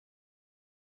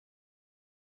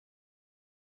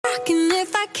Rocking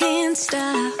if I can't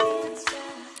stop.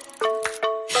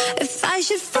 If I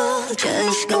should fall,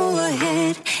 just go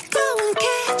ahead. Go and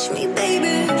catch me,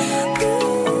 baby.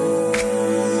 Ooh,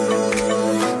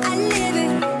 I live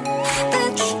it.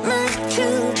 That's my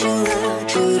true to love,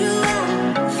 true to love.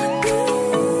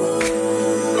 Ooh,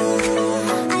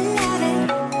 I love it.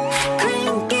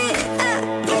 Crank it up,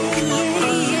 yeah,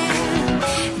 yeah, yeah.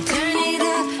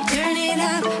 Turn it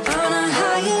up on a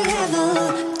higher level.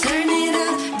 Turn it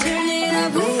up,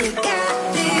 we got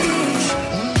this.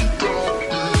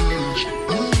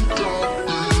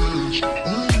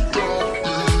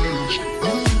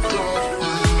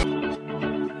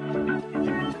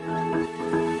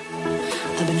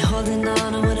 I've been holding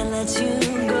on, I wouldn't let you